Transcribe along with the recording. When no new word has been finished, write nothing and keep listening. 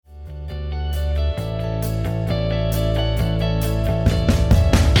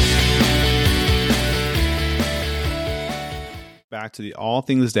back to the All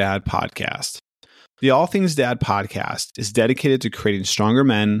Things Dad podcast. The All Things Dad podcast is dedicated to creating stronger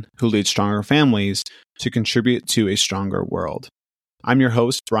men who lead stronger families to contribute to a stronger world. I'm your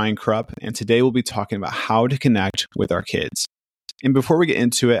host, Brian Krupp, and today we'll be talking about how to connect with our kids. And before we get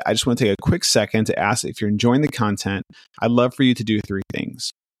into it, I just want to take a quick second to ask if you're enjoying the content, I'd love for you to do three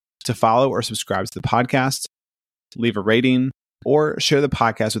things: to follow or subscribe to the podcast, leave a rating, or share the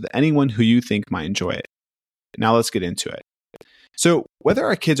podcast with anyone who you think might enjoy it. Now let's get into it. So whether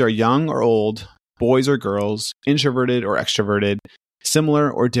our kids are young or old, boys or girls, introverted or extroverted, similar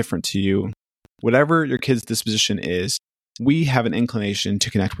or different to you, whatever your kid's disposition is, we have an inclination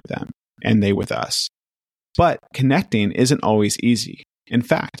to connect with them and they with us. But connecting isn't always easy. In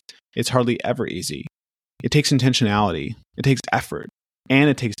fact, it's hardly ever easy. It takes intentionality, it takes effort, and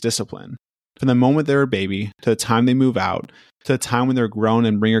it takes discipline. From the moment they're a baby to the time they move out, to the time when they're grown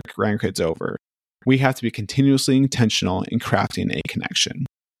and bring your grandkids over, we have to be continuously intentional in crafting a connection.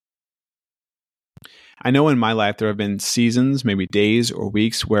 I know in my life there have been seasons, maybe days or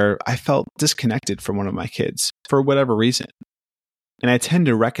weeks, where I felt disconnected from one of my kids for whatever reason. And I tend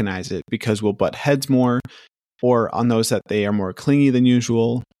to recognize it because we'll butt heads more, or I'll notice that they are more clingy than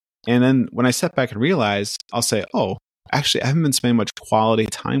usual. And then when I step back and realize, I'll say, oh, actually, I haven't been spending much quality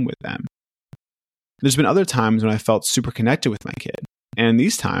time with them. There's been other times when I felt super connected with my kid. And in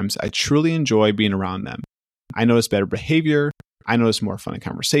these times, I truly enjoy being around them. I notice better behavior. I notice more fun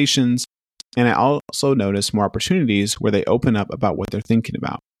conversations. And I also notice more opportunities where they open up about what they're thinking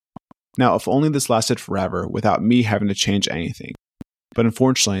about. Now, if only this lasted forever without me having to change anything. But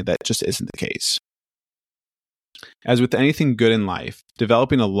unfortunately, that just isn't the case. As with anything good in life,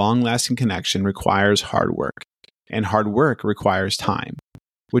 developing a long-lasting connection requires hard work. And hard work requires time,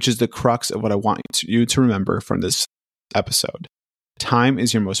 which is the crux of what I want you to remember from this episode. Time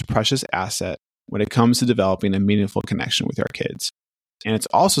is your most precious asset when it comes to developing a meaningful connection with our kids. And it's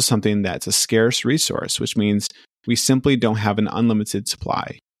also something that's a scarce resource, which means we simply don't have an unlimited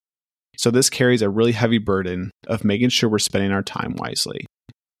supply. So this carries a really heavy burden of making sure we're spending our time wisely.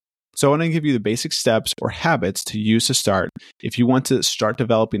 So I want to give you the basic steps or habits to use to start if you want to start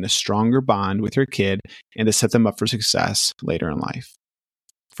developing a stronger bond with your kid and to set them up for success later in life.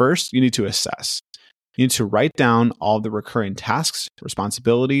 First, you need to assess. You need to write down all the recurring tasks,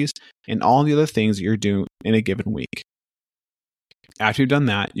 responsibilities, and all the other things that you're doing in a given week. After you've done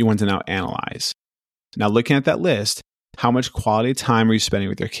that, you want to now analyze. Now, looking at that list, how much quality time are you spending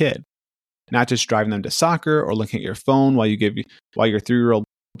with your kid? Not just driving them to soccer or looking at your phone while your 3-year-old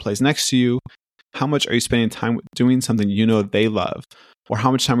plays next to you. How much are you spending time doing something you know they love? Or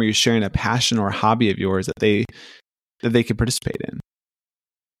how much time are you sharing a passion or a hobby of yours that they can participate in?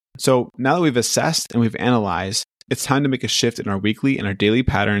 So now that we've assessed and we've analyzed, it's time to make a shift in our weekly and our daily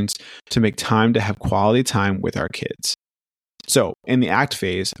patterns to make time to have quality time with our kids. So in the ACT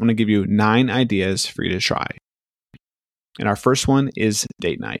phase, I'm going to give you 9 ideas for you to try. And our first one is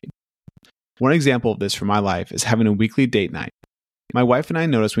date night. One example of this from my life is having a weekly date night. My wife and I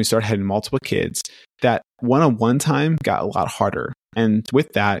noticed when we started having multiple kids that one-on-one time got a lot harder. And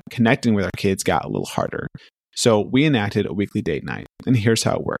with that, connecting with our kids got a little harder. So we enacted a weekly date night. And here's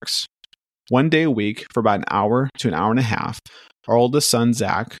how it works. One day a week for about an hour to an hour and a half, our oldest son,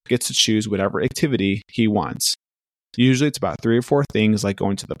 Zach, gets to choose whatever activity he wants. Usually it's about 3 or 4 things like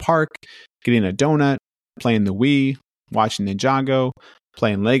going to the park, getting a donut, playing the Wii, watching Ninjago,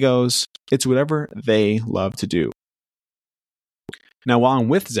 playing Legos. It's whatever they love to do. Now, while I'm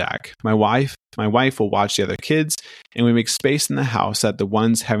with Zach, my wife will watch the other kids, and we make space in the house that the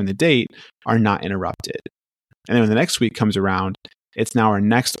ones having the date are not interrupted. And then when the next week comes around, it's now our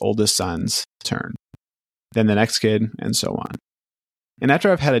next oldest son's turn. Then the next kid, and so on. And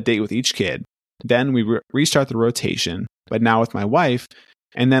after I've had a date with each kid, then we restart the rotation, but now with my wife,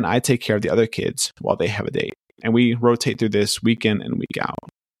 and then I take care of the other kids while they have a date. And we rotate through this week in and week out.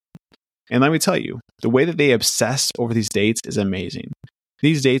 And let me tell you, the way that they obsess over these dates is amazing.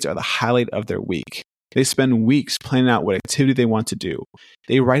 These dates are the highlight of their week. They spend weeks planning out what activity they want to do.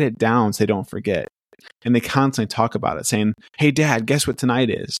 They write it down so they don't forget. And they constantly talk about it, saying, hey, Dad, guess what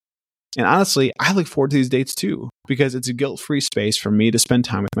tonight is? And honestly, I look forward to these dates too, because it's a guilt-free space for me to spend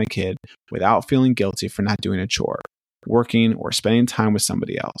time with my kid without feeling guilty for not doing a chore, working, or spending time with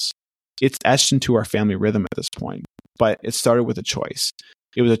somebody else. It's etched into our family rhythm at this point, but it started with a choice.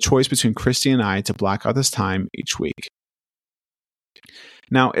 It was a choice between Christy and I to block out this time each week.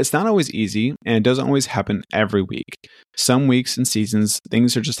 Now, it's not always easy, and it doesn't always happen every week. Some weeks and seasons,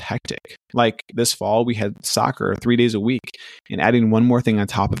 things are just hectic. Like this fall, we had soccer 3 days a week, and adding one more thing on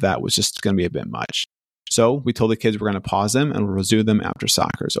top of that was just going to be a bit much. So we told the kids we're going to pause them and we'll resume them after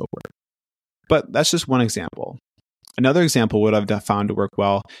soccer is over. But that's just one example. Another example what I've found to work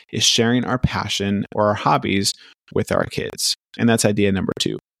well is sharing our passion or our hobbies with our kids. And that's idea number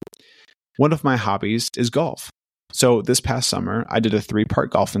 2. One of my hobbies is golf. So this past summer, I did a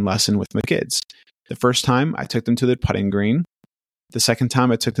 3-part golfing lesson with my kids. The first time, I took them to the putting green. The second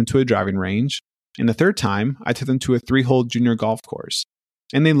time, I took them to a driving range. And the third time, I took them to a 3-hole junior golf course.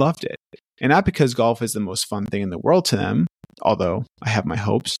 And they loved it. And not because golf is the most fun thing in the world to them, although I have my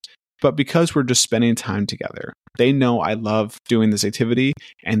hopes, but because we're just spending time together. They know I love doing this activity,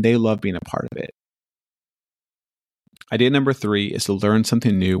 and they love being a part of it. Idea number 3 is to learn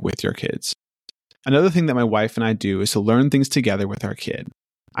something new with your kids. Another thing that my wife and I do is to learn things together with our kid.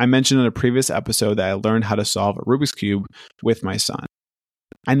 I mentioned in a previous episode that I learned how to solve a Rubik's Cube with my son.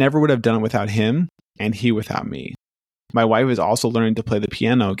 I never would have done it without him, and he without me. My wife is also learning to play the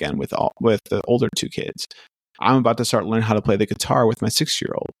piano again with the older 2 kids. I'm about to start learning how to play the guitar with my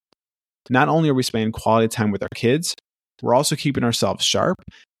 6-year-old. Not only are we spending quality time with our kids, we're also keeping ourselves sharp,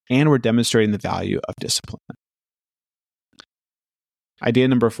 and we're demonstrating the value of discipline. Idea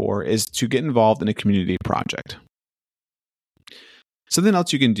number 4 is to get involved in a community project. Something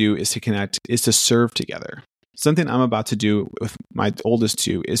else you can do is to serve together. Something I'm about to do with my oldest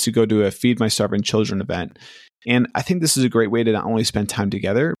 2 is to go to a Feed My Starving Children event. And I think this is a great way to not only spend time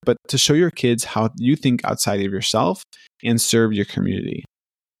together, but to show your kids how you think outside of yourself and serve your community.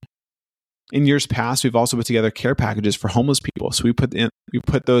 In years past, we've also put together care packages for homeless people. So we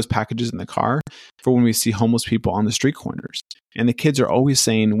put those packages in the car for when we see homeless people on the street corners. And the kids are always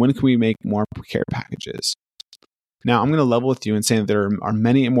saying, when can we make more care packages? Now, I'm going to level with you and say that there are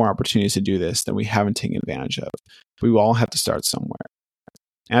many more opportunities to do this that we haven't taken advantage of. We will all have to start somewhere.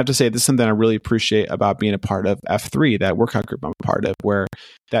 And I have to say, this is something I really appreciate about being a part of F3, that workout group I'm a part of, where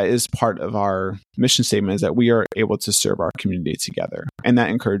that is part of our mission statement, is that we are able to serve our community together. And that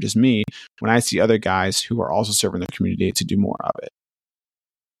encourages me when I see other guys who are also serving their community to do more of it.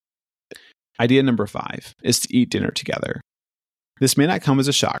 Idea number 5 is to eat dinner together. This may not come as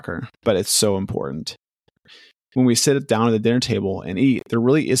a shocker, but it's so important. When we sit down at the dinner table and eat, there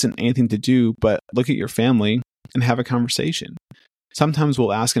really isn't anything to do but look at your family and have a conversation. Sometimes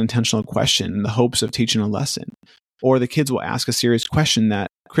we'll ask an intentional question in the hopes of teaching a lesson, or the kids will ask a serious question that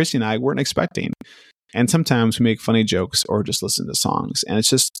Christy and I weren't expecting. And sometimes we make funny jokes or just listen to songs, and it's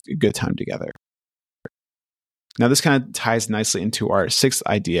just a good time together. Now, this kind of ties nicely into our 6th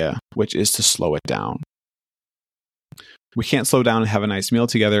idea, which is to slow it down. We can't slow down and have a nice meal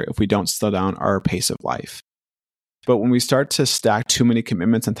together if we don't slow down our pace of life. But when we start to stack too many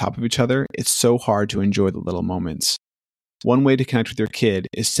commitments on top of each other, it's so hard to enjoy the little moments. One way to connect with your kid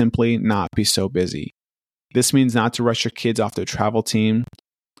is simply not be so busy. This means not to rush your kids off to a travel team.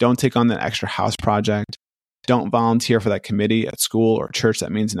 Don't take on that extra house project. Don't volunteer for that committee at school or church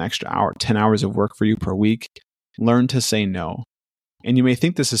that means an extra hour, 10 hours of work for you per week. Learn to say no. And you may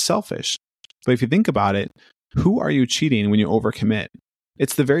think this is selfish, but if you think about it, who are you cheating when you overcommit?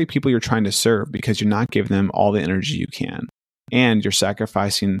 It's the very people you're trying to serve, because you're not giving them all the energy you can, and you're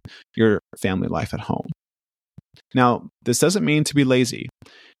sacrificing your family life at home. Now, this doesn't mean to be lazy.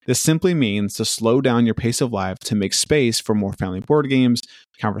 This simply means to slow down your pace of life to make space for more family board games,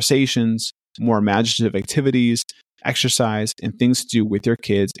 conversations, more imaginative activities, exercise, and things to do with your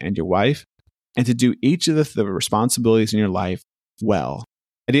kids and your wife, and to do each of the responsibilities in your life well.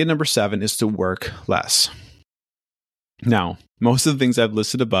 Idea number 7 is to work less. Now, most of the things I've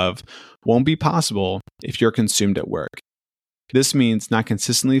listed above won't be possible if you're consumed at work. This means not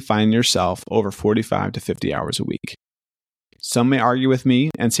consistently finding yourself over 45 to 50 hours a week. Some may argue with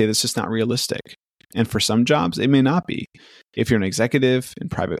me and say this is not realistic. And for some jobs, it may not be. If you're an executive in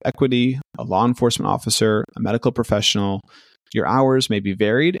private equity, a law enforcement officer, a medical professional, your hours may be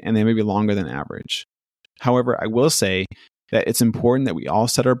varied and they may be longer than average. However, I will say that it's important that we all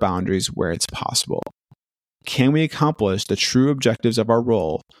set our boundaries where it's possible. Can we accomplish the true objectives of our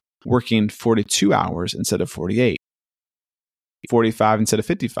role working 42 hours instead of 48? 45 instead of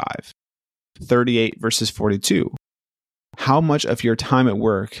 55? 38 versus 42? How much of your time at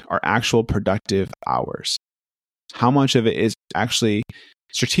work are actual productive hours? How much of it is actually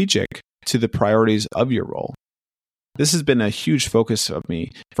strategic to the priorities of your role? This has been a huge focus of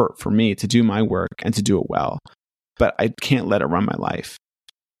me for me to do my work and to do it well, but I can't let it run my life.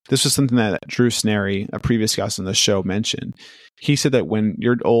 This was something that Drew Snary, a previous guest on the show, mentioned. He said that when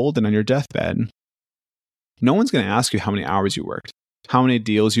you're old and on your deathbed, no one's going to ask you how many hours you worked, how many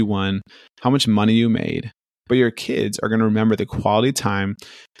deals you won, how much money you made, but your kids are going to remember the quality time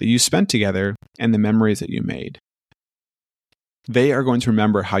that you spent together and the memories that you made. They are going to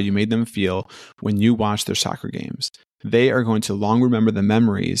remember how you made them feel when you watched their soccer games. they are going to long remember the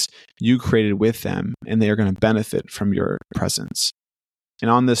memories you created with them, and they are going to benefit from your presence. And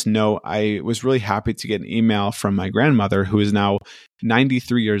on this note, I was really happy to get an email from my grandmother, who is now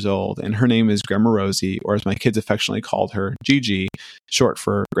 93 years old, and her name is Grandma Rosie, or as my kids affectionately called her, Gigi, short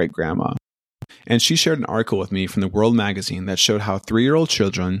for great grandma. And she shared an article with me from the World Magazine that showed how 3-year-old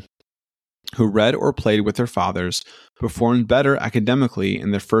children who read or played with their fathers performed better academically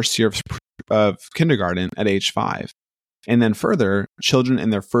in their first year of kindergarten at age 5. And then further, children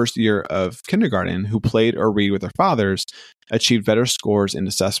in their first year of kindergarten who played or read with their fathers achieved better scores in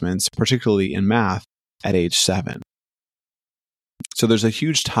assessments, particularly in math, at age 7. So there's a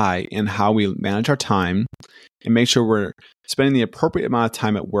huge tie in how we manage our time and make sure we're spending the appropriate amount of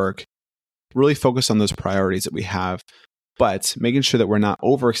time at work, really focus on those priorities that we have, but making sure that we're not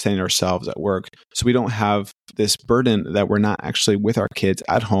overextending ourselves at work so we don't have this burden that we're not actually with our kids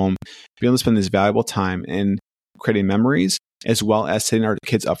at home, be able to spend this valuable time in creating memories, as well as setting our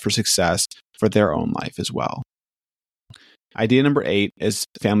kids up for success for their own life as well. Idea number 8 is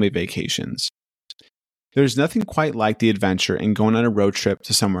family vacations. There's nothing quite like the adventure in going on a road trip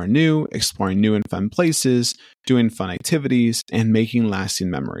to somewhere new, exploring new and fun places, doing fun activities, and making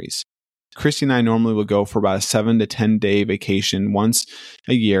lasting memories. Christy and I normally will go for about a 7 to 10 day vacation once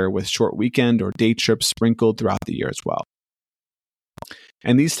a year with short weekend or day trips sprinkled throughout the year as well.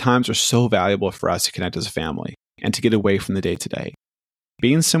 And these times are so valuable for us to connect as a family and to get away from the day-to-day.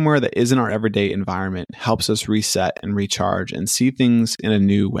 Being somewhere that isn't our everyday environment helps us reset and recharge and see things in a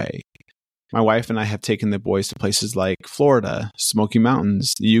new way. My wife and I have taken the boys to places like Florida, Smoky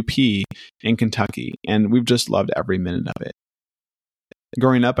Mountains, the UP, and Kentucky, and we've just loved every minute of it.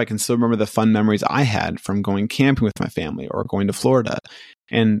 Growing up, I can still remember the fun memories I had from going camping with my family or going to Florida.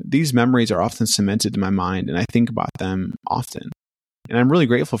 And these memories are often cemented in my mind, and I think about them often. And I'm really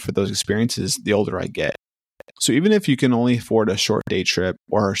grateful for those experiences the older I get. So even if you can only afford a short day trip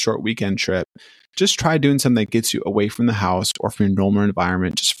or a short weekend trip, just try doing something that gets you away from the house or from your normal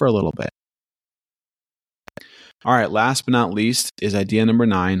environment just for a little bit. All right, last but not least is idea number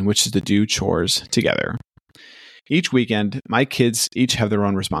 9, which is to do chores together. Each weekend, my kids each have their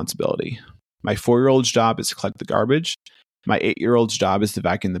own responsibility. My 4-year-old's job is to collect the garbage, my 8-year-old's job is to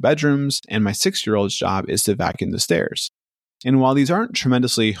vacuum the bedrooms, and my 6-year-old's job is to vacuum the stairs. And while these aren't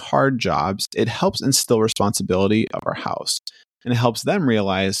tremendously hard jobs, it helps instill responsibility of our house. And it helps them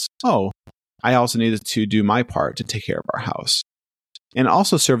realize, oh, I also needed to do my part to take care of our house. And it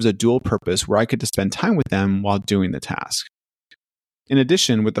also serves a dual purpose where I get to spend time with them while doing the task. In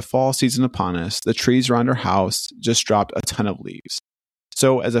addition, with the fall season upon us, the trees around our house just dropped a ton of leaves.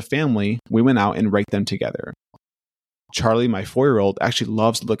 So as a family, we went out and raked them together. Charlie, my 4-year-old, actually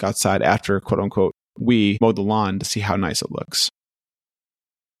loves to look outside after, quote unquote, we mow the lawn to see how nice it looks.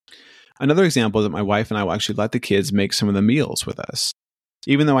 Another example is that my wife and I will actually let the kids make some of the meals with us.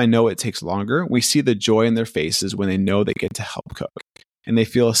 Even though I know it takes longer, we see the joy in their faces when they know they get to help cook. And they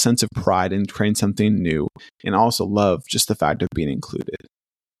feel a sense of pride in creating something new and also love just the fact of being included.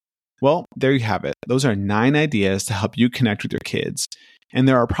 Well, there you have it. Those are 9 ideas to help you connect with your kids. And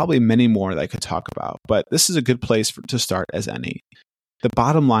there are probably many more that I could talk about, but this is a good place to start as any. The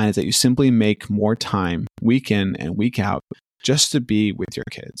bottom line is that you simply make more time week in and week out just to be with your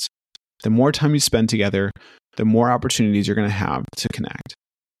kids. The more time you spend together, the more opportunities you're going to have to connect.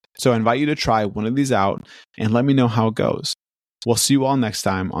 So I invite you to try one of these out and let me know how it goes. We'll see you all next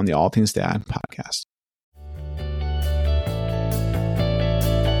time on the All Things Dad podcast.